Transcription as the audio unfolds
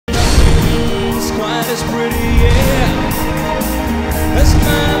as pretty, yeah, as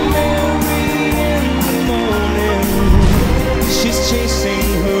my Mary in the morning. She's chasing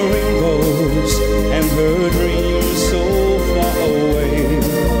her rainbows and her dreams so far away.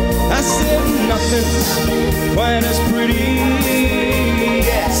 I said nothing's quite as pretty,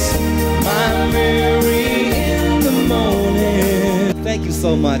 yes, my Mary in the morning. Thank you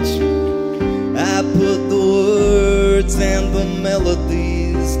so much. I put the words and the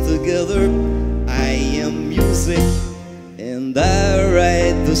melodies together. I am music and I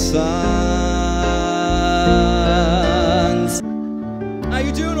write the songs. Are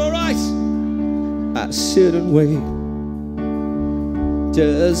you doing all right? I sit and wait.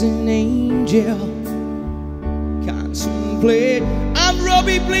 Does an angel contemplate? I'm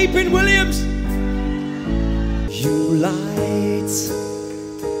Robbie Bleeping Williams. You light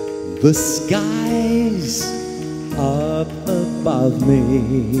the skies up above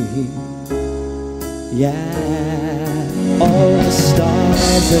me, yeah. All the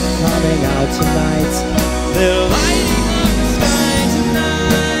stars are coming out tonight. They're lighting up the sky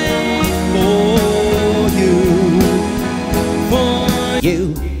tonight for you, for you.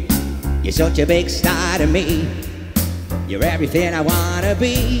 You're such a big star to me. You're everything I wanna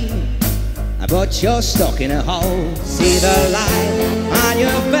be. But you're stuck in a hole. See the light on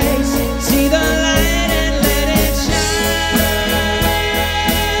your face. See the light and let it shine.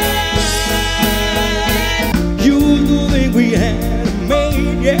 You think we had it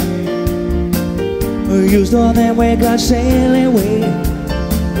made, yeah. You thought that we got sailing away.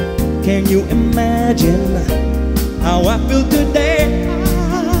 Can you imagine how I feel today?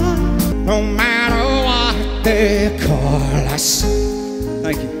 No matter what they call us.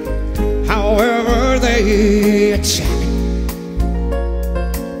 Thank you. However they check,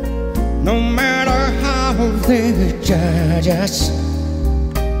 no matter how they judge us,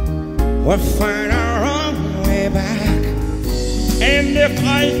 we'll find our own way back. And if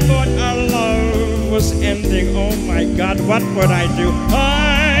I thought our love was ending, oh my God, what would I do?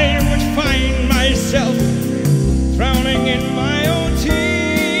 I would find myself drowning in my own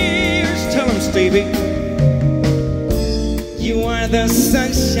tears. Tell them, Stevie, you are the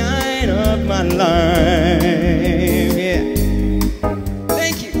sunshine of my life, yeah.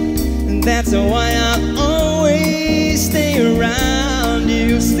 Thank you. And that's why I always stay around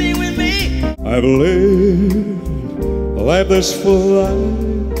you. Stay with me. I've lived a life that's full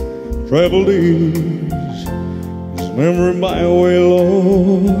of traveled ease. Remember my way,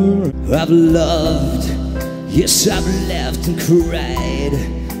 Lord. I've loved, yes, I've laughed and cried.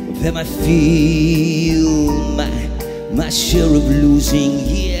 I've had my feel, my share of losing,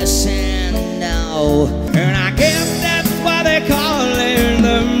 yes and no. And I guess that's why they call it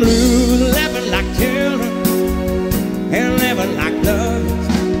the blues. Living like children and living like lovers.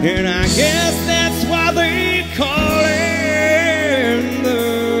 And I guess that's why they call it the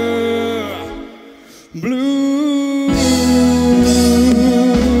blues.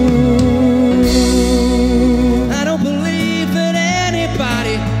 I don't believe that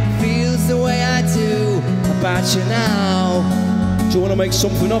anybody feels the way I do about you now. Do you want to make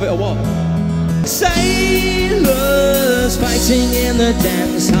something of it or what? Sailors fighting in the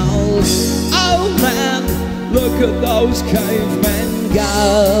dance hall. Oh man, look at those cavemen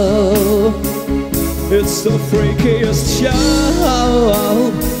go. It's the freakiest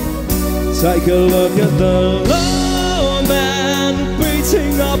show. Take a look at the low man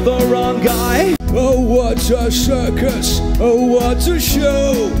beating up the wrong guy. Oh, what a circus. Oh, what a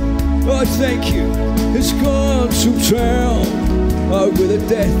show. Oh, thank you. It's gone to town over the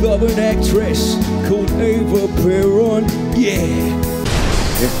death of an actress called Ava Perón, yeah.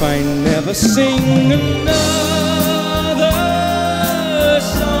 If I never sing another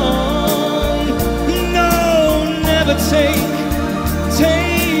song, no, never take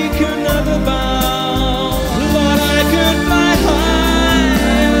another bow. Lord, I could fly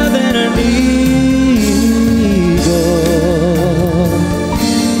higher than an eagle.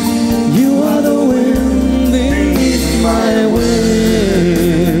 You are the wind beneath my wings.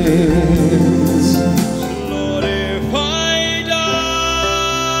 Lord, if I die,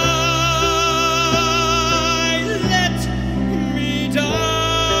 let me die.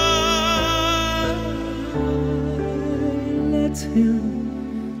 Let him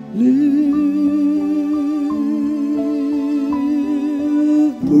live,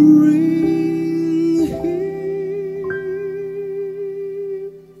 bring him.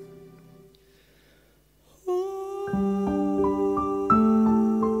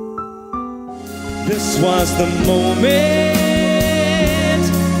 This was the moment,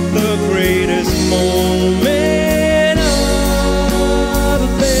 the greatest moment of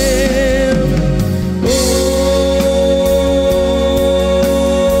them. Oh,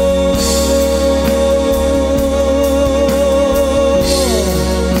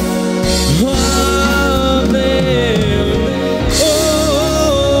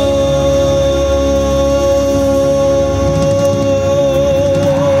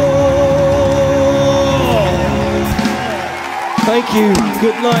 Thank you.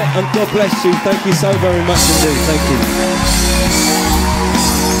 Good night and God bless you. Thank you so very much indeed. Thank you.